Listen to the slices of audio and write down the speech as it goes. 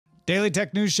Daily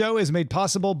Tech News Show is made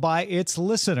possible by its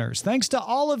listeners. Thanks to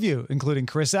all of you, including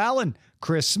Chris Allen,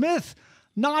 Chris Smith,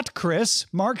 Not Chris,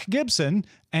 Mark Gibson,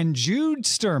 and Jude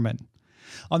Sturman.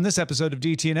 On this episode of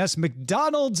DTNS,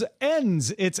 McDonald's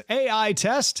ends its AI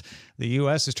test. The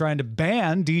U.S. is trying to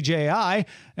ban DJI.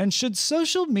 And should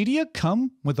social media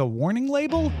come with a warning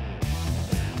label?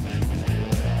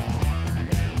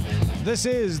 This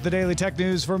is the Daily Tech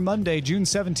News for Monday, June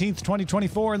 17th,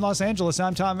 2024 in Los Angeles.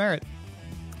 I'm Tom Merritt.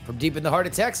 From deep in the heart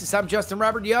of Texas, I'm Justin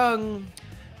Robert Young.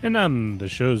 And I'm the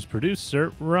show's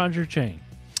producer, Roger Chang.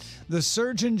 The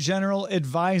Surgeon General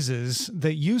advises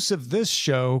that use of this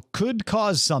show could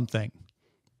cause something,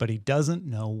 but he doesn't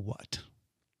know what.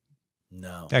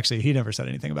 No. Actually, he never said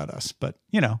anything about us, but,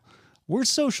 you know, we're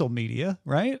social media,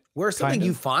 right? We're something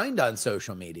you find on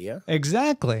social media.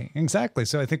 Exactly.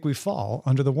 So I think we fall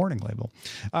under the warning label.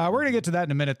 We're going to get to that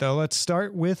in a minute, though. Let's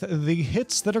start with the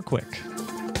hits that are quick.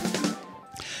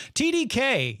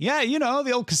 TDK, yeah, you know,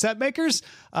 the old cassette makers,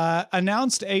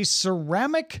 announced a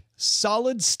ceramic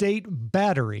solid-state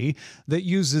battery that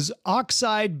uses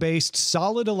oxide-based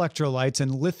solid electrolytes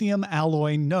and lithium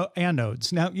alloy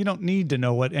anodes. Now, you don't need to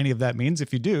know what any of that means.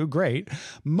 If you do, great.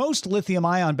 Most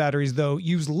lithium-ion batteries, though,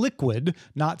 use liquid,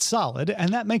 not solid,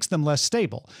 and that makes them less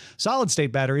stable.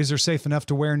 Solid-state batteries are safe enough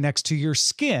to wear next to your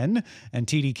skin, and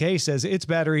TDK says its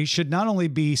battery should not only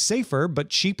be safer, but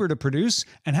cheaper to produce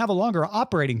and have a longer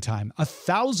operating time,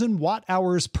 1,000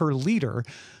 watt-hours per liter.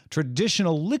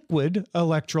 Traditional liquid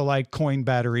electrolyte coin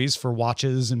batteries for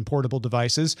watches and portable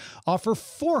devices offer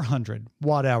 400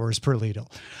 watt-hours per liter.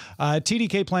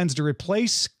 TDK plans to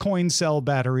replace coin cell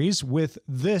batteries with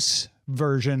this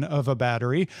version of a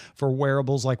battery for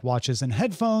wearables like watches and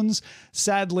headphones.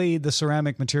 Sadly, the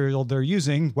ceramic material they're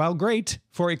using, while great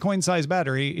for a coin-size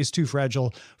battery, is too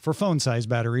fragile for phone-size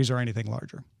batteries or anything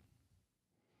larger.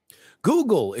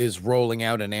 Google is rolling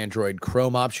out an Android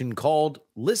Chrome option called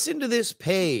Listen to This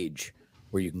Page,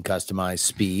 where you can customize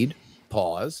speed,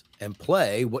 pause, and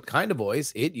play what kind of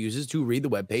voice it uses to read the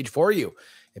web page for you.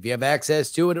 If you have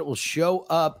access to it, it will show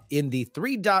up in the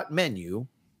three-dot menu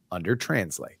under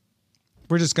Translate.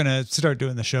 We're just going to start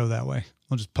doing the show that way.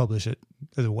 We'll just publish it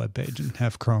as a web page and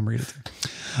have Chrome read it.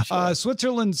 Sure.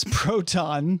 Switzerland's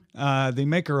Proton, the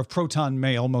maker of Proton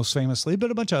Mail, most famously,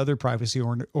 but a bunch of other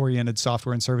privacy-oriented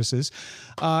software and services,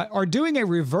 are doing a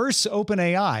reverse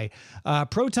OpenAI.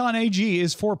 Proton AG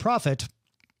is for-profit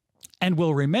and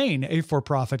will remain a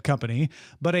for-profit company,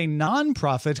 but a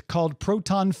nonprofit called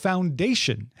Proton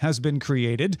Foundation has been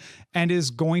created and is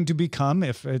going to become,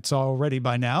 if it's already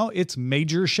by now, its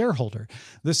major shareholder.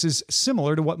 This is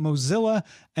similar to what Mozilla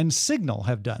and Signal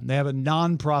have done. They have a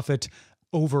nonprofit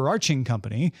overarching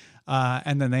company,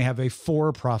 and then they have a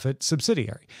for-profit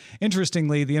subsidiary.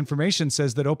 Interestingly, the information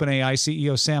says that OpenAI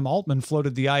CEO Sam Altman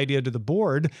floated the idea to the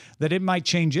board that it might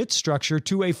change its structure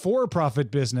to a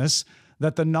for-profit business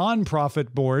that the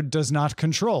nonprofit board does not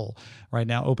control. Right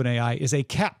now, OpenAI is a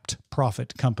capped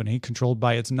profit company controlled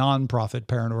by its nonprofit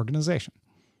parent organization.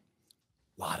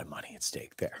 A lot of money at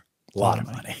stake there. A lot of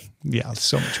money. Yeah,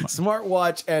 so much money.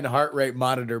 Smartwatch and heart rate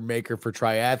monitor maker for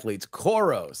triathletes,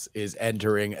 Khoros, is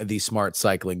entering the smart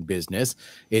cycling business.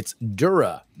 Its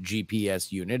Dura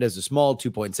GPS unit has a small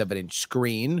 2.7-inch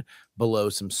screen below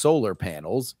some solar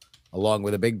panels, along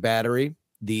with a big battery.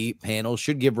 The panel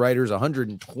should give riders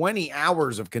 120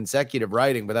 hours of consecutive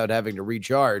riding without having to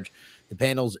recharge. The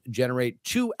panels generate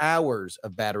 2 hours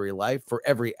of battery life for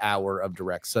every hour of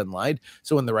direct sunlight.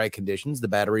 So in the right conditions, the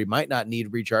battery might not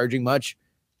need recharging much,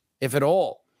 if at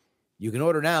all. You can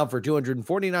order now for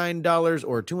 $249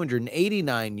 or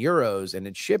 289 euros, and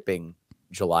it's shipping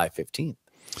July 15th.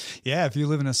 Yeah, if you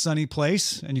live in a sunny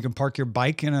place and you can park your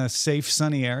bike in a safe,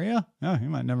 sunny area, you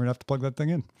might never have to plug that thing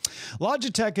in.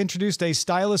 Logitech introduced a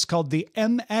stylus called the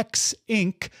MX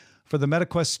Ink for the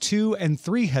MetaQuest 2 and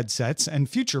 3 headsets, and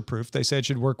future-proof. They said it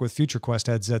should work with FutureQuest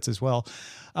headsets as well.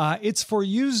 It's for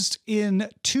used in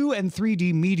 2 and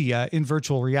 3D media in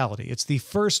virtual reality. It's the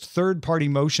first third-party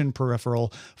motion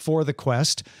peripheral for the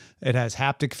Quest. It has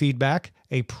haptic feedback,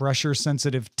 a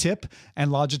pressure-sensitive tip, and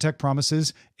Logitech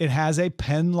promises it has a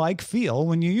pen-like feel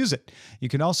when you use it. You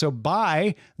can also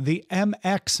buy the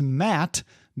MX Matte,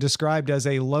 described as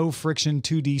a low-friction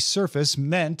 2D surface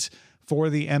meant for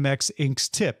the MX Ink's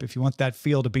tip, if you want that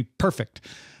feel to be perfect.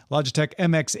 Logitech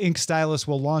MX Ink Stylus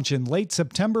will launch in late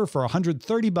September for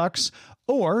 $130,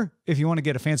 or if you want to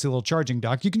get a fancy little charging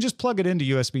dock, you can just plug it into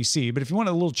USB-C, but if you want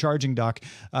a little charging dock,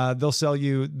 they'll sell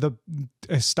you the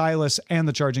stylus and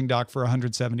the charging dock for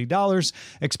 $170.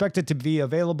 Expect it to be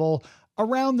available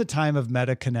around the time of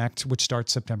Meta Connect, which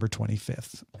starts September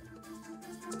 25th.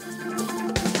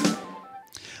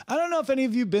 I don't know if any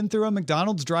of you have been through a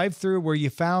McDonald's drive-thru where you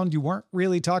found you weren't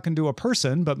really talking to a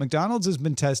person, but McDonald's has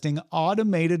been testing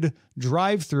automated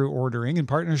drive-thru ordering in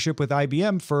partnership with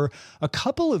IBM for a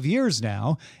couple of years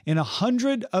now in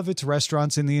 100 of its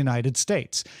restaurants in the United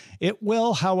States. It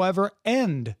will, however,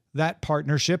 end that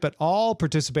partnership at all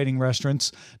participating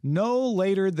restaurants no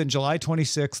later than July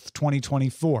 26th,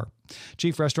 2024.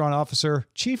 Chief Restaurant Officer,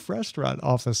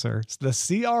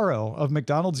 the CRO of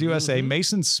McDonald's USA,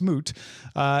 Mason Smoot,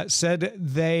 said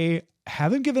they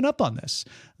haven't given up on this,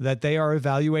 that they are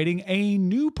evaluating a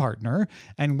new partner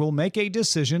and will make a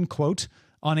decision, quote,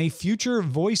 on a future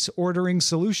voice ordering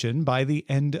solution by the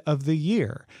end of the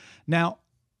year. Now,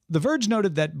 The Verge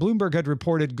noted that Bloomberg had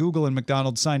reported Google and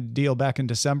McDonald's signed a deal back in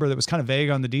December that was kind of vague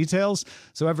on the details.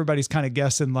 So everybody's kind of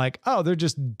guessing like, oh, they're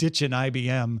just ditching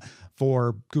IBM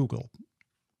for Google.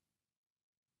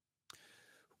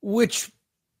 Which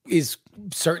is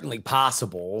certainly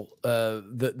possible.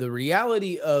 The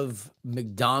reality of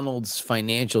McDonald's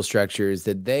financial structure is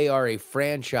that they are a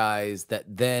franchise that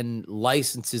then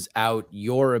licenses out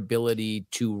your ability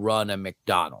to run a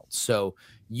McDonald's. So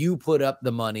you put up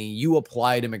the money, you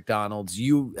apply to McDonald's,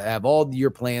 you have all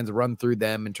your plans run through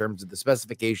them in terms of the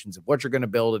specifications of what you're going to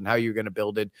build and how you're going to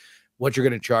build it, what you're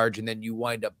going to charge, and then you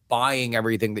wind up buying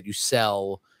everything that you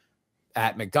sell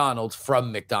at McDonald's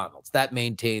from McDonald's. That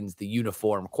maintains the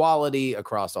uniform quality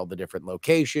across all the different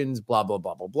locations, blah, blah,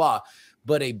 blah, blah, blah.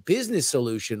 But a business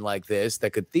solution like this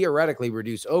that could theoretically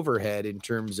reduce overhead in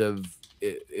terms of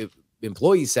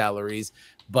employee salaries,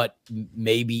 but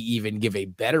maybe even give a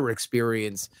better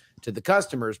experience to the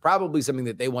customers, probably something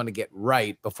that they want to get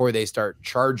right before they start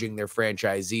charging their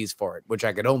franchisees for it, which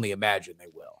I could only imagine they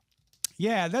will.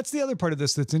 Yeah, that's the other part of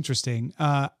this that's interesting.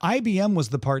 IBM was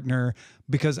the partner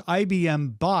because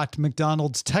IBM bought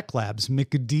McDonald's Tech Labs,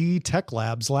 McD Tech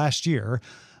Labs last year.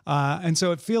 And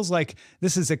so it feels like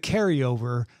this is a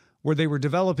carryover where they were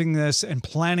developing this and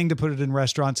planning to put it in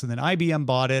restaurants, and then IBM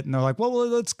bought it, and they're like, well,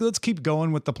 let's keep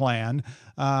going with the plan.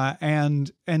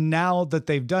 And now that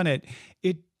they've done it,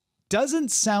 it doesn't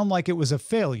sound like it was a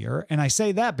failure. And I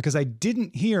say that because I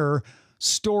didn't hear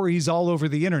stories all over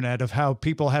the internet of how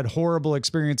people had horrible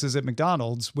experiences at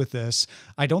McDonald's with this.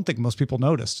 I don't think most people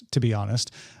noticed, to be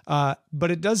honest. But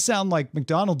it does sound like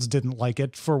McDonald's didn't like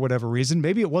it for whatever reason.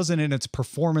 Maybe it wasn't in its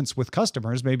performance with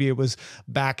customers. Maybe it was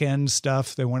back end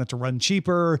stuff. They want it to run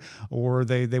cheaper, or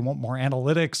they want more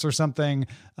analytics or something.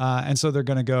 And so they're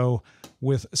going to go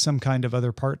with some kind of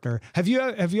other partner. Have you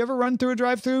ever run through a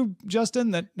drive-through,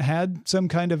 Justin, that had some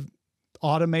kind of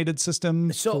automated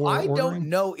system? So I don't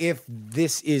know if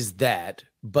this is that,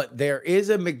 but there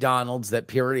is a McDonald's that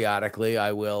periodically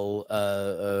I will,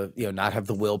 not have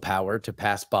the willpower to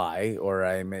pass by, or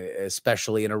I'm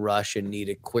especially in a rush and need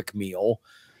a quick meal,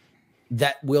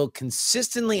 that will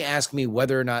consistently ask me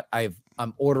whether or not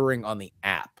I'm ordering on the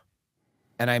app.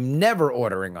 And I'm never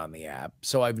ordering on the app.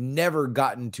 So I've never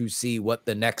gotten to see what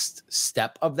the next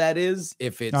step of that is.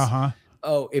 If it's,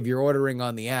 oh, if you're ordering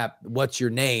on the app, what's your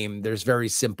name? There's very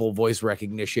simple voice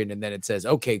recognition. And then it says,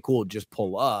 okay, cool, just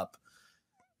pull up.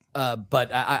 But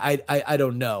I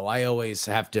don't know. I always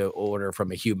have to order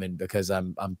from a human because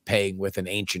I'm paying with an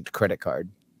ancient credit card.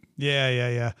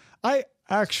 Yeah. I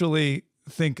actually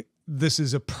think this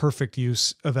is a perfect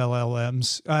use of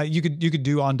LLMs. You could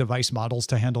do on-device models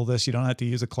to handle this. You don't have to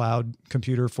use a cloud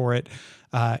computer for it.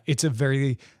 It's a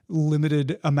very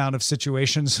limited amount of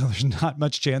situations, so there's not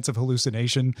much chance of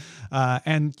hallucination.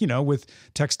 And, with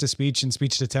text-to-speech and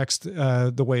speech-to-text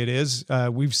the way it is,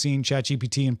 we've seen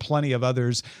ChatGPT and plenty of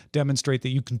others demonstrate that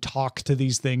you can talk to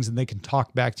these things and they can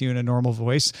talk back to you in a normal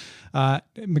voice.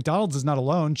 McDonald's is not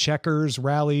alone. Checkers,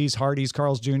 Rally's, Hardee's,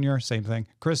 Carl's Jr., same thing.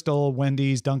 Crystal,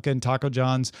 Wendy's, Dunkin', Taco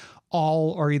John's,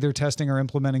 all are either testing or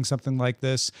implementing something like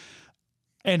this.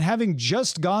 And having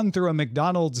just gone through a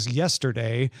McDonald's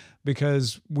yesterday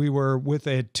because we were with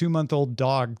a 2-month-old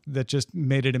dog that just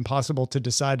made it impossible to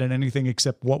decide on anything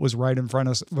except what was right in front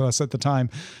of us at the time.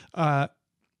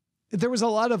 There was a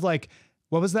lot of like,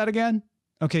 what was that again?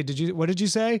 Okay, what did you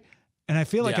say? And I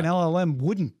feel like an LLM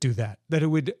wouldn't do that, that it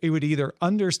would either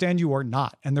understand you or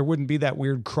not. And there wouldn't be that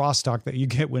weird crosstalk that you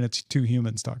get when it's two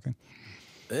humans talking.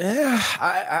 Yeah,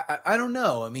 I don't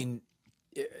know. I mean,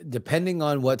 depending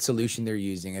on what solution they're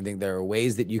using, I think there are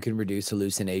ways that you can reduce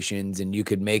hallucinations and you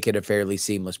could make it a fairly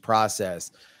seamless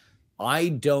process. I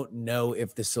don't know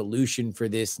if the solution for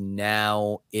this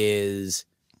now is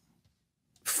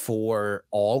for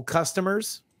all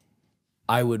customers.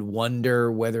 I would wonder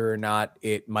whether or not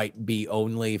it might be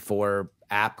only for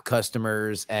app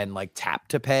customers and like tap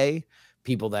to pay,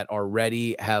 people that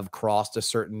already have crossed a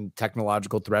certain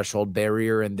technological threshold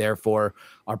barrier and therefore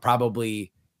are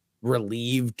probably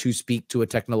relieved to speak to a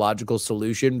technological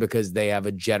solution because they have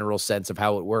a general sense of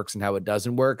how it works and how it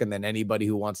doesn't work. And then anybody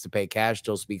who wants to pay cash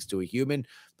still speaks to a human.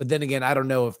 But then again, I don't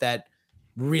know if that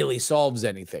really solves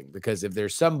anything, because if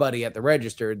there's somebody at the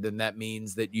register, then that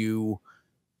means that you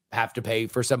have to pay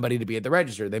for somebody to be at the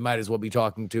register. They might as well be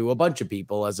talking to a bunch of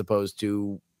people as opposed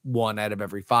to 1 out of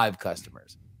every 5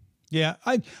 customers. Yeah,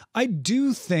 I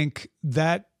do think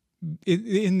that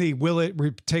in the will it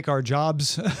take our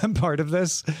jobs part of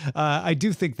this, I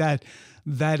do think that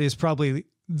is probably,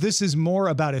 this is more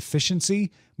about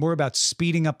efficiency, more about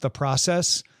speeding up the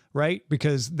process, right?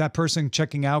 Because that person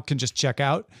checking out can just check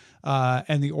out,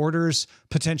 and the orders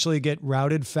potentially get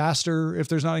routed faster if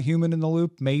there's not a human in the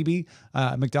loop. Maybe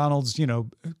McDonald's,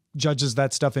 judges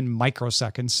that stuff in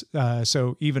microseconds.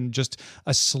 So even just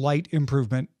a slight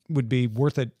improvement would be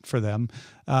worth it for them.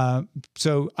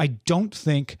 So I don't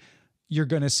think you're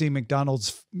going to see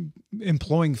McDonald's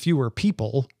employing fewer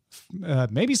people.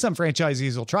 Maybe some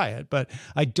franchisees will try it, but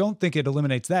I don't think it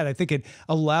eliminates that. I think it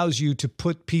allows you to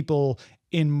put people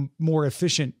in more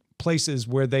efficient places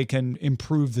where they can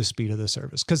improve the speed of the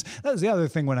service. Because that was the other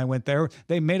thing when I went there.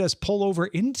 They made us pull over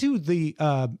into the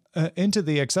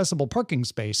accessible parking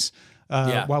space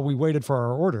while we waited for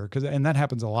our order, and that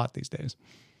happens a lot these days.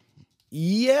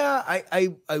 Yeah,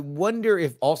 I wonder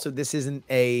if also this isn't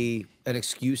an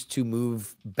excuse to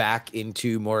move back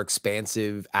into more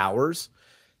expansive hours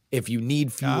if you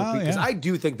need fewer, because I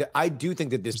do think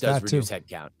that this does reduce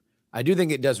headcount. I do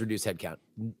think it does reduce headcount.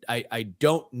 I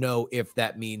don't know if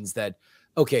that means that,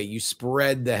 okay, you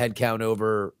spread the headcount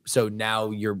over, so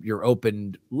now you're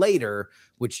opened later,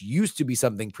 which used to be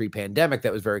something pre-pandemic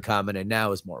that was very common and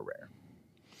now is more rare.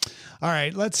 All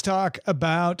right, let's talk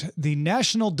about the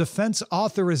National Defense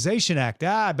Authorization Act.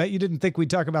 I bet you didn't think we'd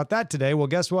talk about that today. Well,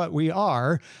 guess what? We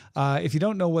are. If you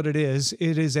don't know what it is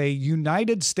a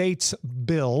United States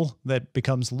bill that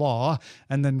becomes law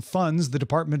and then funds the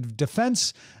Department of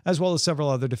Defense, as well as several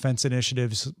other defense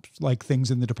initiatives, like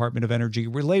things in the Department of Energy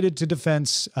related to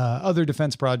defense, other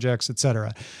defense projects,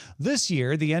 etc. This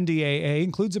year, the NDAA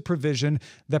includes a provision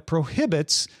that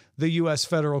prohibits the U.S.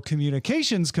 Federal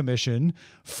Communications Commission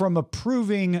from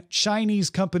approving Chinese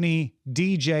company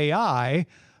DJI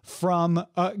from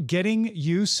getting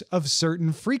use of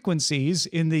certain frequencies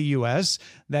in the U.S.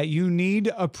 that you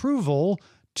need approval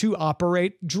to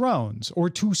operate drones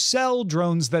or to sell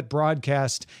drones that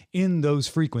broadcast in those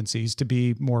frequencies, to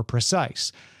be more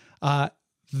precise.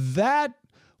 That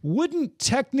wouldn't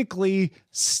technically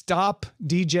stop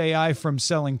DJI from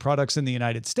selling products in the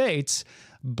United States,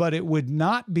 but it would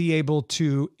not be able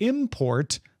to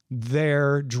import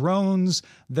their drones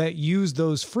that use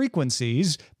those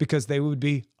frequencies because they would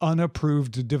be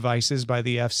unapproved devices by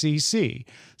the FCC.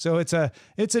 So it's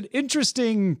an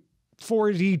interesting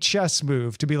 4D chess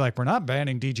move to be like, we're not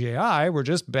banning DJI, we're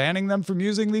just banning them from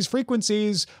using these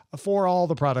frequencies for all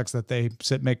the products that they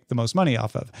make the most money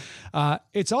off of.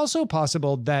 It's also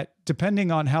possible that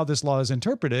depending on how this law is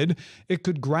interpreted, it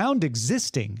could ground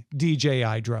existing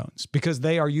DJI drones because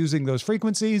they are using those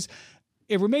frequencies.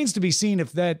 It remains to be seen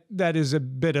if that is a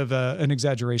bit of an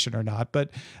exaggeration or not,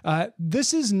 but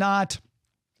this is not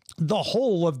the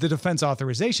whole of the Defense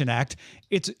Authorization Act.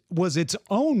 It was its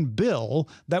own bill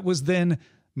that was then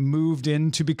moved in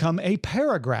to become a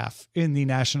paragraph in the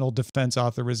National Defense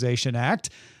Authorization Act.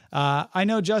 I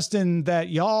know, Justin, that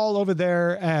y'all over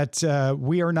there at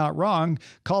We Are Not Wrong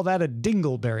call that a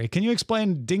dingleberry. Can you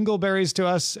explain dingleberries to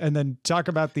us and then talk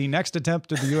about the next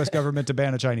attempt of the U.S. government to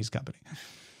ban a Chinese company?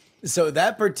 So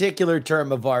that particular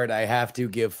term of art, I have to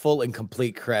give full and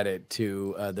complete credit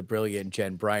to the brilliant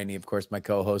Jen Briney, of course, my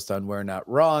co-host on We're Not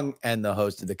Wrong and the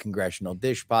host of the Congressional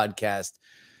Dish podcast.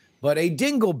 But a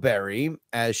dingleberry,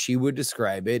 as she would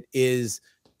describe it, is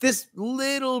this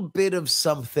little bit of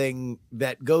something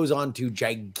that goes on to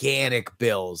gigantic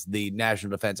bills. The National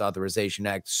Defense Authorization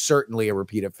Act, certainly a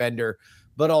repeat offender,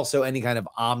 but also any kind of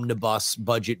omnibus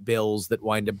budget bills that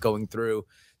wind up going through.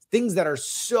 Things that are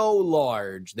so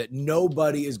large that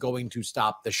nobody is going to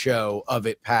stop the show of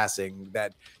it passing,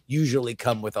 that usually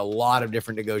come with a lot of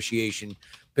different negotiation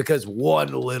because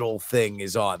one little thing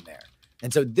is on there.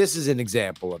 And so this is an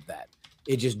example of that.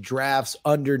 It just drafts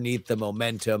underneath the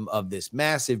momentum of this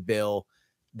massive bill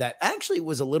that actually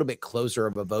was a little bit closer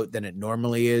of a vote than it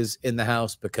normally is in the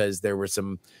House because there were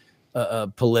some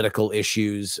political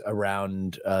issues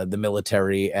around the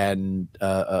military and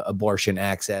abortion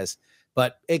access.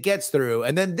 But it gets through,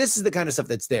 and then this is the kind of stuff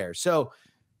that's there. So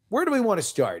where do we want to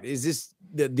start? Is this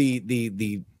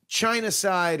the China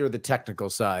side or the technical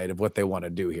side of what they want to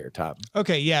do here, Tom?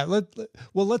 Okay, yeah.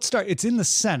 Let's start. It's in the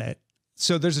Senate,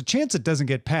 so there's a chance it doesn't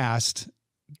get past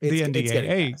the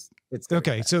NDAA. It's gonna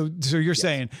Okay. get So you're Yes.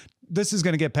 saying this is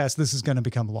going to get passed. This is going to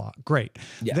become law. Great.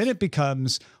 Yes. Then it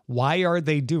becomes, why are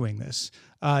they doing this?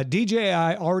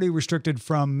 DJI already restricted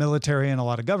from military and a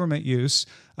lot of government use.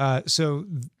 So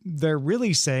they're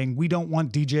really saying we don't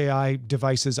want DJI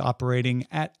devices operating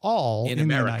at all in the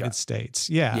America. United States.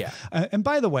 Yeah. Yeah. And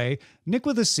by the way, Nick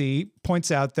with a C points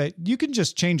out that you can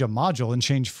just change a module and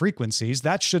change frequencies.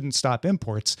 That shouldn't stop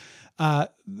imports.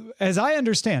 As I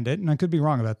understand it, and I could be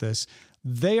wrong about this,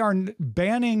 they are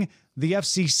banning the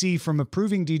FCC from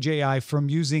approving DJI from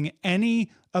using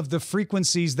any of the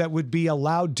frequencies that would be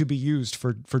allowed to be used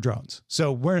for drones.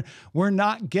 So we're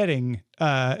not getting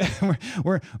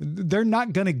they're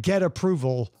not going to get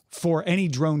approval for any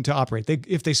drone to operate.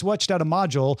 If they switched out a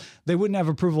module, they wouldn't have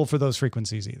approval for those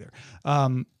frequencies either.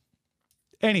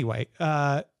 Anyway,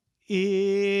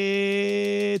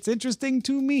 it's interesting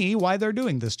to me why they're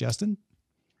doing this, Justin.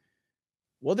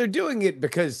 Well, they're doing it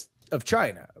because of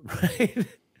China, right?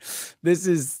 This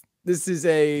is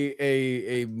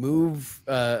a move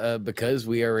because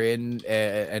we are in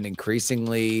an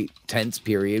increasingly tense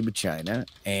period with China,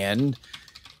 and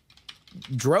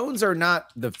drones are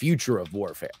not the future of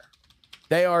warfare.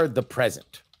 They are the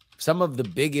present. Some of the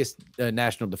biggest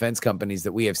national defense companies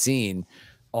that we have seen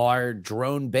are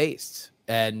drone based,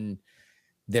 and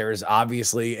there's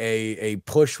obviously a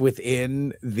push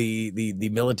within the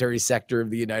military sector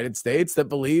of the United States that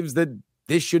believes that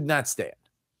this should not stand.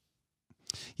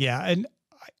 Yeah, and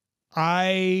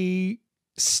I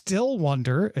still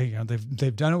wonder. You know,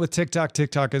 they've done it with TikTok.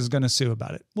 TikTok is going to sue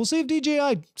about it. We'll see if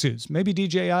DJI sues. Maybe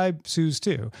DJI sues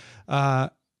too.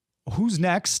 Who's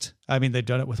next? I mean, they've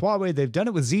done it with Huawei. They've done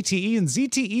it with ZTE, and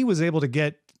ZTE was able to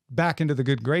get back into the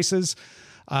good graces.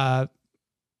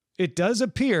 It does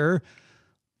appear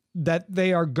that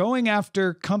they are going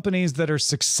after companies that are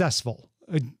successful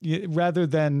rather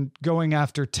than going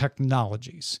after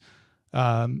technologies.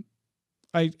 I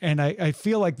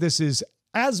feel like this is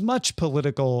as much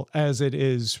political as it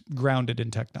is grounded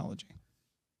in technology.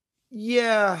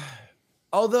 Yeah.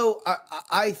 Although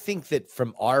I think that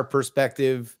from our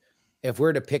perspective, if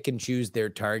we're to pick and choose their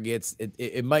targets,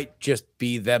 it might just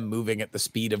be them moving at the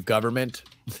speed of government,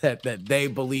 that they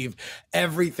believe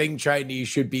everything Chinese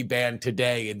should be banned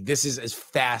today. And this is as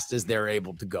fast as they're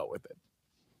able to go with it.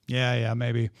 Yeah,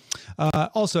 maybe.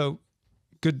 Also,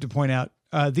 good to point out,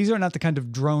 these are not the kind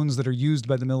of drones that are used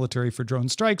by the military for drone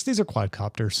strikes. These are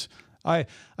quadcopters. I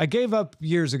gave up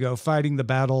years ago fighting the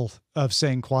battle of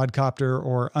saying quadcopter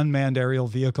or unmanned aerial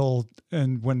vehicle,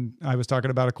 and when I was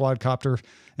talking about a quadcopter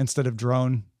instead of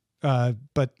drone,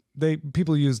 but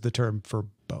people use the term for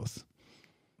both.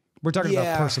 We're talking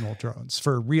about personal drones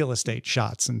for real estate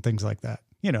shots and things like that,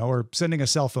 you know, or sending a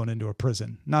cell phone into a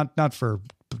prison, not for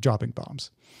dropping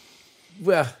bombs.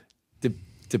 Well,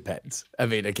 depends. I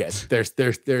mean, again,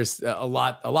 there's a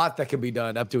lot that can be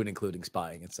done up to and including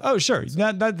spying and stuff. Oh, sure.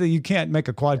 Not that you can't make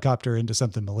a quadcopter into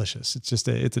something malicious. It's just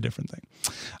it's a different thing.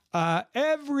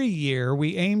 Every year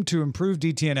we aim to improve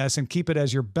DTNS and keep it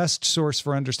as your best source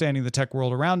for understanding the tech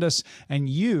world around us. And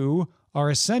you are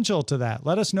essential to that.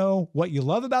 Let us know what you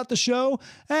love about the show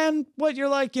and what you're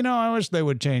like, you know, I wish they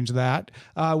would change that.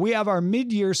 We have our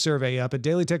mid-year survey up at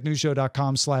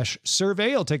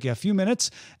dailytechnewsshow.com/survey. It'll take you a few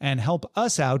minutes and help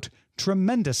us out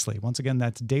tremendously. Once again,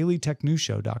 that's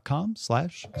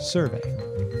dailytechnewsshow.com/survey.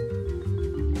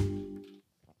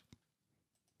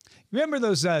 Remember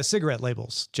those cigarette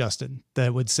labels, Justin,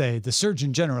 that would say the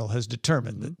Surgeon General has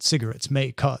determined that cigarettes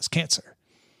may cause cancer?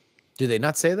 Do they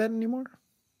not say that anymore?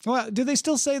 Well, do they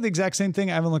still say the exact same thing?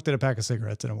 I haven't looked at a pack of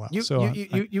cigarettes in a while.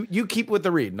 You keep with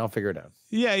the read and I'll figure it out.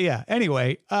 Yeah.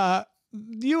 Anyway,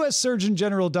 U.S. Surgeon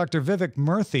General Dr. Vivek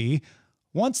Murthy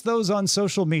wants those on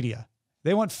social media.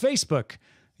 They want Facebook,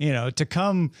 you know, to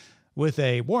come with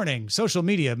a warning. Social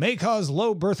media may cause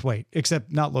low birth weight,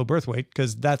 except not low birth weight,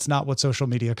 because that's not what social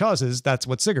media causes. That's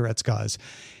what cigarettes cause.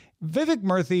 Vivek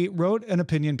Murthy wrote an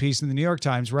opinion piece in the New York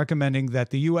Times recommending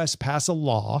that the U.S. pass a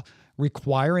law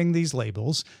requiring these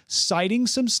labels, citing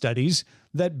some studies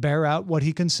that bear out what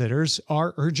he considers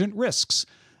are urgent risks.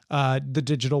 The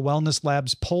Digital Wellness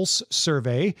Lab's Pulse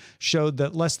survey showed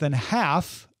that less than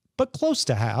half, but close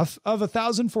to half, of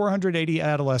 1,480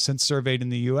 adolescents surveyed in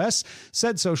the U.S.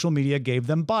 said social media gave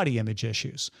them body image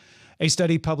issues. A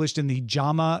study published in the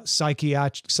JAMA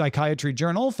Psychiatry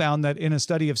Journal found that in a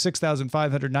study of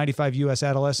 6,595 U.S.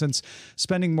 adolescents,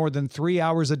 spending more than 3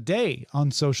 hours a day on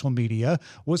social media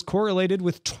was correlated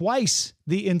with twice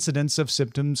the incidence of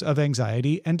symptoms of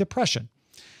anxiety and depression.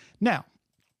 Now,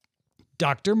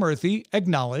 Dr. Murthy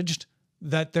acknowledged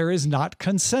that there is not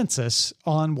consensus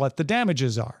on what the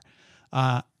damages are.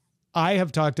 I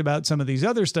have talked about some of these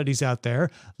other studies out there,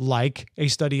 like a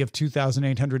study of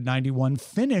 2,891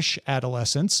 Finnish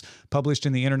adolescents published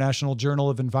in the International Journal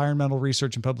of Environmental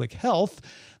Research and Public Health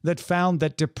that found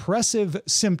that depressive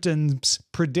symptoms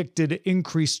predicted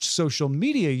increased social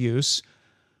media use,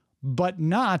 but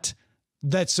not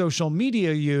that social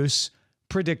media use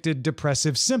predicted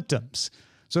depressive symptoms.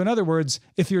 So in other words,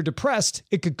 if you're depressed,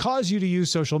 it could cause you to use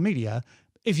social media.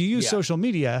 If you use social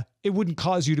media, it wouldn't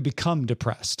cause you to become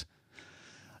depressed.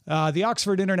 The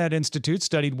Oxford Internet Institute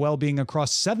studied well-being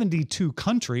across 72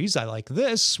 countries. I like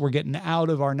this. We're getting out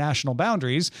of our national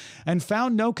boundaries, and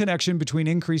found no connection between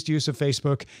increased use of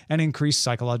Facebook and increased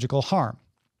psychological harm.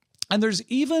 And there's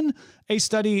even a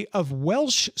study of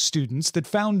Welsh students that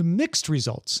found mixed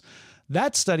results.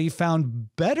 That study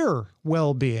found better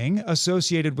well-being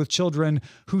associated with children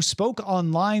who spoke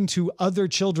online to other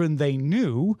children they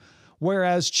knew,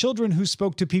 whereas children who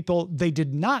spoke to people they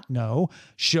did not know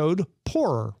showed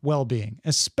poorer well-being,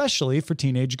 especially for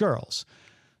teenage girls.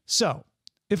 So,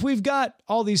 if we've got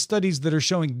all these studies that are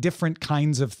showing different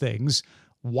kinds of things,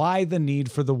 why the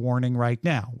need for the warning right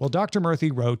now? Well, Dr.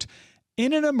 Murthy wrote,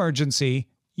 "In an emergency,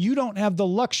 you don't have the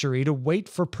luxury to wait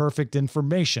for perfect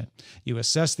information. You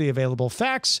assess the available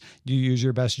facts, you use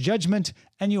your best judgment,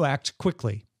 and you act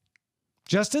quickly."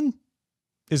 Justin,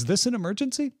 is this an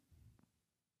emergency?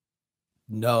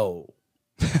 No.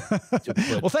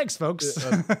 Well, thanks, folks.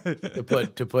 to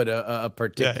put a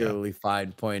particularly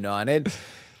fine point on it.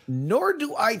 Nor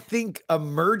do I think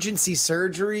emergency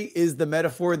surgery is the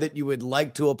metaphor that you would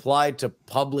like to apply to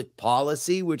public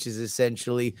policy, which is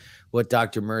essentially what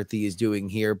Dr. Murthy is doing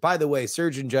here. By the way,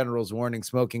 Surgeon General's warning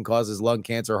smoking causes lung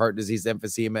cancer, heart disease,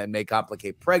 emphysema, and may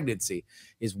complicate pregnancy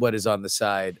is what is on the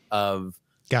side of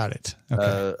Got it.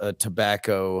 Okay.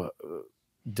 Tobacco,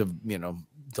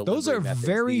 those are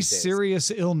very serious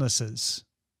illnesses.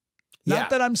 Not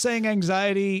that I'm saying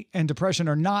anxiety and depression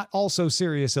are not also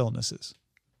serious illnesses.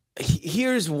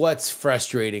 Here's what's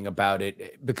frustrating about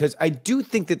it, because I do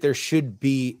think that there should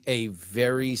be a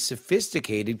very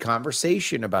sophisticated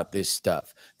conversation about this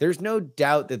stuff. There's no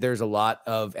doubt that there's a lot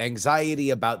of anxiety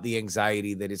about the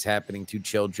anxiety that is happening to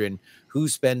children who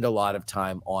spend a lot of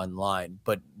time online,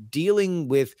 but dealing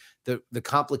with the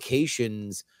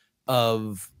complications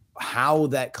of how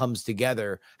that comes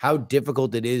together, how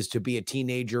difficult it is to be a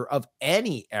teenager of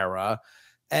any era,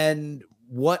 and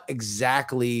what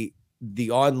exactly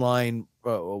the online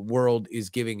world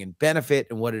is giving in benefit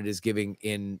and what it is giving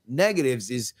in negatives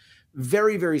is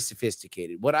very, very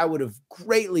sophisticated. What I would have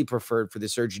greatly preferred for the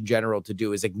Surgeon General to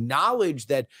do is acknowledge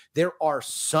that there are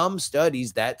some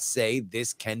studies that say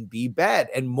this can be bad.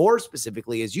 And more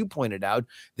specifically, as you pointed out,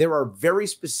 there are very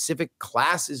specific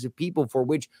classes of people for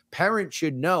which parents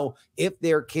should know if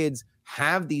their kids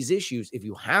have these issues. If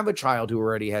you have a child who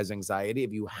already has anxiety,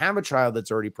 if you have a child that's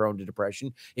already prone to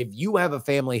depression, if you have a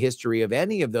family history of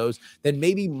any of those, then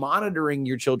maybe monitoring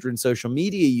your children's social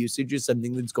media usage is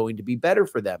something that's going to be better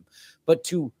for them. But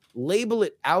to label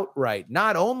it outright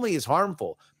not only is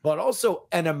harmful, but also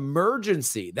an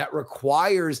emergency that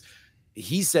requires,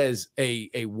 he says,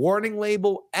 a warning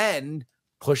label and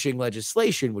pushing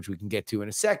legislation, which we can get to in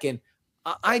a second,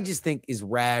 I just think is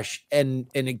rash, and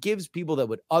it gives people that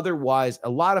would otherwise, a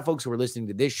lot of folks who are listening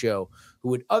to this show, who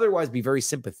would otherwise be very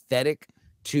sympathetic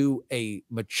to a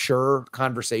mature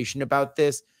conversation about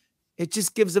this, it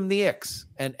just gives them the icks,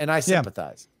 and I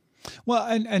sympathize. Well,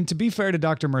 and to be fair to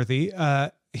Dr.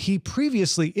 Murthy, he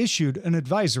previously issued an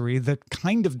advisory that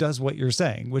kind of does what you're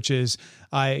saying, which is,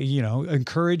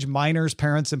 encourage minors,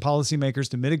 parents, and policymakers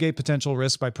to mitigate potential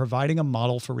risk by providing a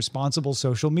model for responsible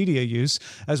social media use,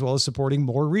 as well as supporting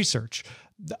more research.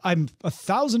 I'm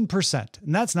 1,000%,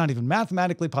 and that's not even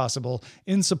mathematically possible,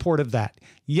 in support of that.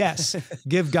 Yes,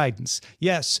 give guidance.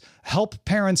 Yes, help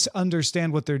parents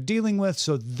understand what they're dealing with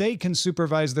so they can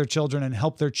supervise their children and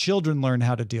help their children learn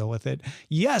how to deal with it.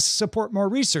 Yes, support more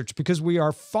research, because we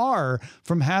are far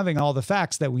from having all the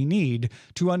facts that we need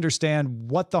to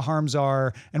understand what the harms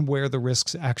are and where the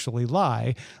risks actually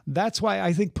lie. That's why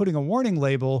I think putting a warning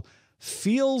label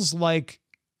feels like,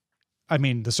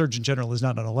 the Surgeon General is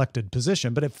not an elected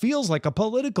position, but it feels like a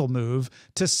political move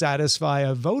to satisfy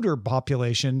a voter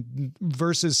population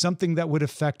versus something that would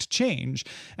affect change.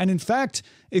 And in fact,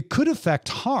 it could affect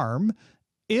harm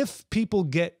if people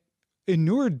get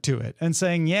inured to it and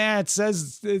saying, it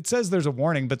says there's a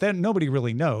warning, but then nobody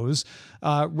really knows,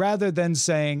 rather than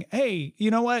saying, hey,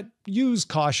 you know what, use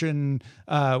caution.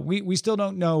 We still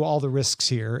don't know all the risks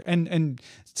here, and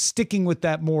sticking with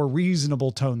that more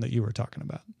reasonable tone that you were talking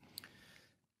about.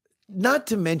 Not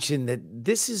to mention that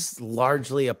this is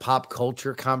largely a pop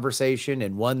culture conversation,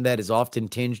 and one that is often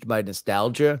tinged by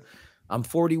nostalgia. I'm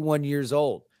 41 years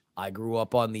old. I grew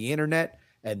up on the internet,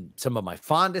 and some of my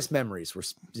fondest memories were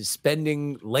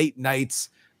spending late nights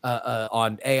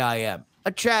on AIM,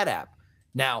 a chat app.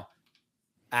 Now,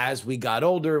 as we got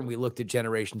older and we looked at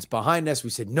generations behind us, we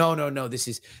said, no, this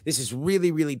is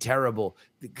really, really terrible,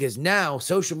 because now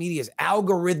social media is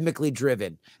algorithmically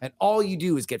driven, and all you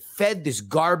do is get fed this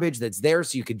garbage that's there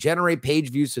so you can generate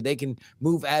page views so they can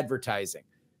move advertising.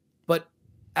 But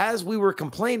as we were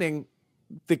complaining,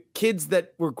 the kids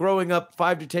that were growing up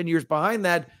 5 to 10 years behind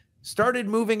that started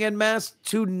moving en masse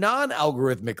to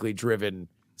non-algorithmically driven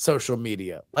social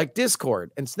media like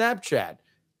Discord and Snapchat,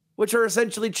 which are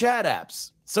essentially chat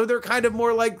apps. So they're kind of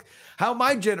more like how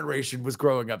my generation was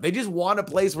growing up. They just want a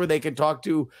place where they can talk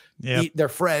to their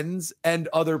friends and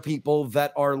other people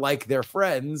that are like their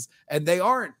friends, and they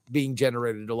aren't being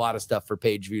generated a lot of stuff for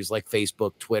page views like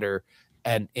Facebook, Twitter,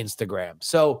 and Instagram.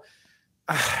 So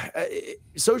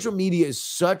social media is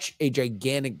such a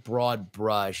gigantic broad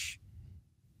brush.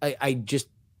 Let's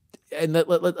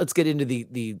get into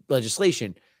the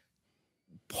legislation.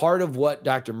 Part of what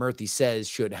Dr. Murthy says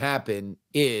should happen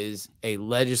is a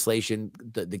legislation,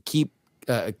 the Keep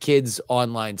Kids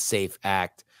Online Safe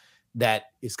Act, that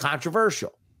is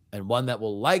controversial, and one that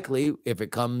will likely, if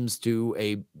it comes to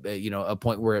a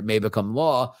point where it may become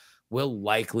law, will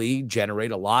likely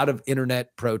generate a lot of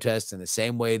internet protests in the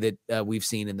same way that we've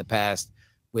seen in the past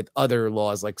with other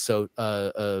laws like SOPA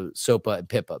and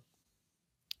PIPA.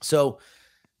 So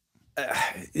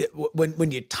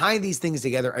when you tie these things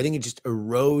together, I think it just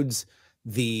erodes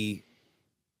the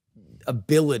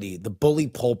ability, the bully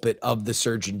pulpit of the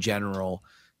Surgeon General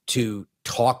to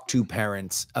talk to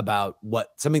parents about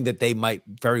something that they might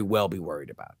very well be worried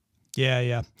about.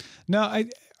 Yeah. No,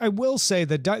 I will say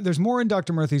that there's more in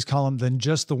Dr. Murthy's column than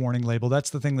just the warning label. That's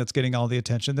the thing that's getting all the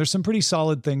attention. There's some pretty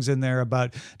solid things in there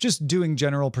about just doing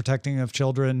general protecting of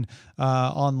children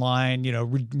online,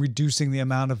 reducing the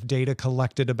amount of data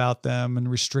collected about them and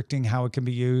restricting how it can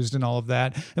be used and all of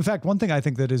that. In fact, one thing I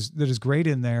think that is great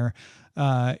in there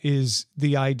is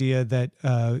the idea that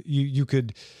you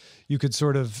could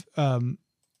sort of,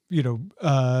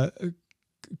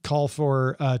 call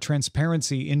for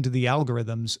transparency into the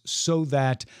algorithms so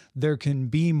that there can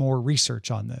be more research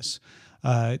on this.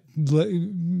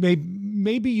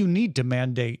 Maybe you need to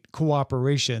mandate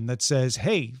cooperation that says,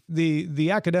 hey,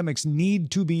 the academics need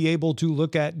to be able to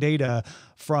look at data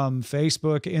from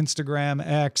Facebook, Instagram,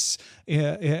 X,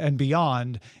 and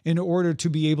beyond in order to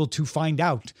be able to find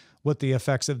out what the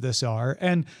effects of this are.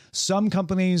 And some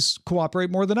companies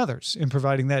cooperate more than others in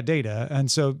providing that data.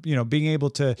 And so, being able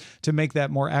to make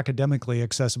that more academically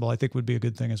accessible, I think would be a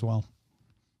good thing as well.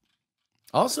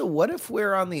 Also, what if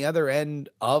we're on the other end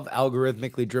of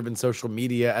algorithmically driven social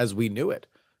media as we knew it?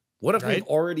 What if we've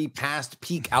already passed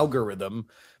peak algorithm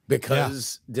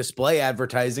because display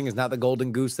advertising is not the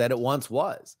golden goose that it once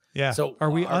was? Yeah. So are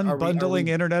we unbundling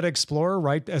Internet Explorer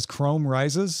right as Chrome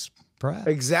rises? Perhaps.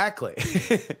 Exactly.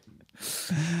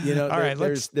 All right.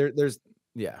 Let's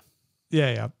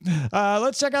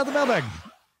check out the mailbag.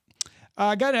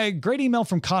 I got a great email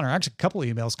from Connor. Actually, a couple of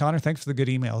emails. Connor, thanks for the good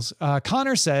emails.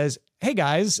 Connor says, hey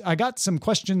guys, I got some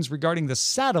questions regarding the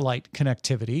satellite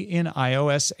connectivity in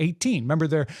iOS 18. Remember,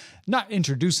 they're not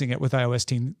introducing it with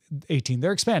iOS 18.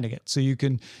 They're expanding it. So you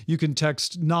can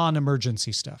text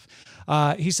non-emergency stuff.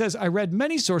 He says, I read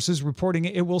many sources reporting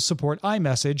it will support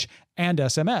iMessage and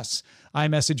SMS.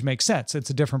 iMessage makes sense.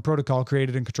 It's a different protocol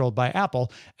created and controlled by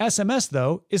Apple. SMS,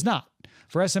 though, is not.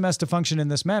 For SMS to function in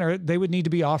this manner, they would need to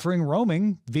be offering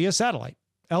roaming via satellite.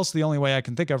 Else, the only way I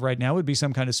can think of right now would be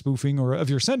some kind of spoofing or of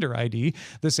your sender ID.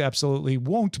 This absolutely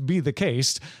won't be the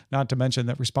case, not to mention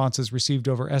that responses received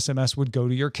over SMS would go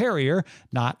to your carrier,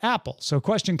 not Apple. So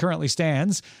question currently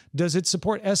stands, does it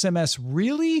support SMS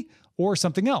really or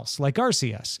something else like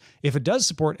RCS? If it does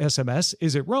support SMS,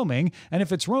 is it roaming? And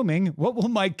if it's roaming, what will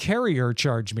my carrier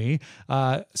charge me?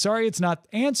 Sorry, it's not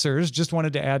answers. Just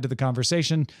wanted to add to the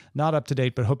conversation. Not up to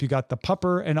date, but hope you got the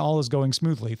pupper and all is going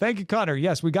smoothly. Thank you, Connor.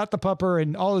 Yes, we got the pupper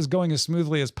and all is going as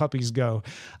smoothly as puppies go.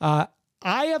 I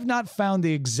have not found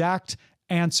the exact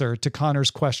answer to Connor's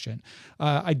question.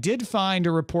 I did find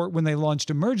a report when they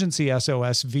launched Emergency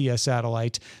SOS via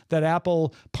satellite that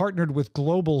Apple partnered with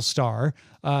Global Star,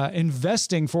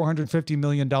 investing $450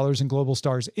 million in Global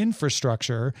Star's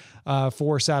infrastructure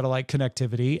for satellite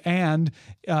connectivity. And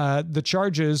the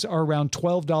charges are around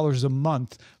 $12 a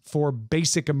month for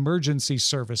basic emergency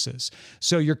services.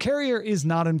 So your carrier is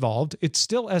not involved. It's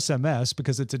still SMS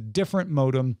because it's a different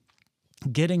modem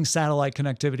getting satellite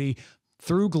connectivity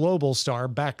through Global Star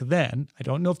back then. I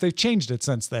don't know if they've changed it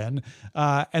since then.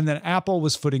 And then Apple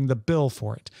was footing the bill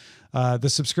for it. The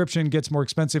subscription gets more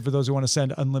expensive for those who want to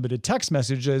send unlimited text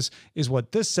messages, is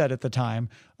what this said at the time.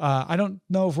 I don't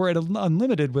know if we're at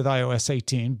unlimited with iOS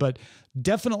 18, but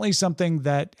definitely something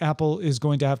that Apple is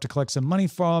going to have to collect some money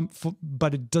from,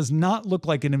 but it does not look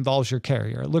like it involves your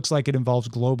carrier. It looks like it involves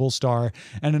Global Star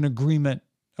and an agreement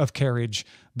of carriage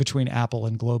between Apple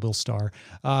and Global Star.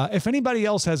 If anybody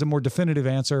else has a more definitive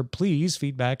answer, please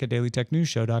feedback at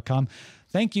dailytechnewsshow.com.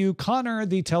 Thank you, Connor,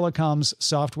 the telecoms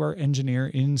software engineer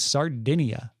in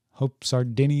Sardinia. Hope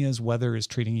Sardinia's weather is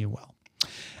treating you well.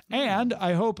 And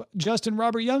I hope Justin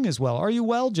Robert Young is well. Are you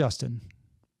well, Justin?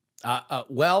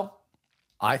 Well,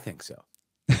 I think so.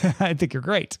 I think you're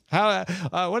great. How?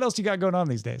 What else you got going on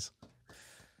these days?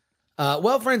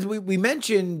 Well, friends, we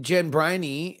mentioned Jen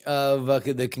Briney of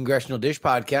the Congressional Dish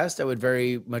podcast. I would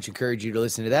very much encourage you to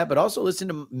listen to that, but also listen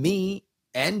to me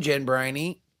and Jen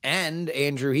Briney and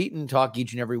Andrew Heaton talk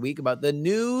each and every week about the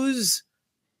news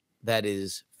that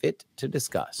is fit to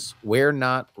discuss. We're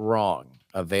Not Wrong.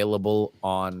 Available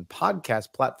on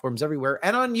podcast platforms everywhere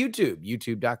and on YouTube,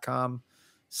 youtube.com/@.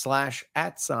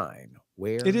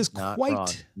 Where it is not quite wrong.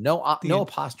 No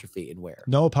apostrophe in where.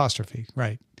 No apostrophe,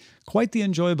 right. Quite the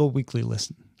enjoyable weekly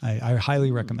listen. I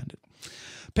highly recommend it.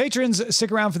 Patrons,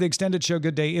 stick around for the extended show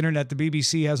Good Day Internet. The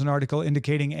BBC has an article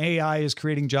indicating AI is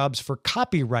creating jobs for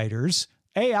copywriters.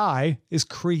 AI is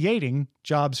creating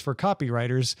jobs for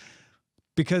copywriters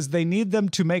because they need them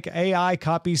to make AI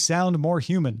copy sound more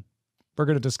human. We're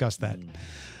going to discuss that.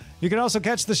 You can also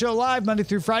catch the show live Monday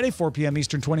through Friday, 4 p.m.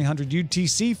 Eastern, 2000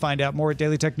 UTC. Find out more at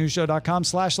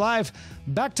dailytechnewsshow.com/live.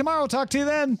 Back tomorrow. Talk to you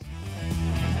then.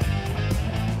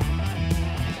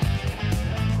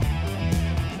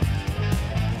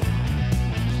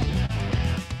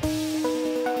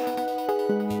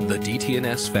 The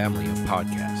DTNS family of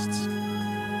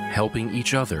podcasts, helping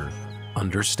each other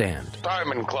understand.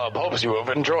 Diamond Club hopes you have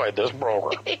enjoyed this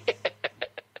program.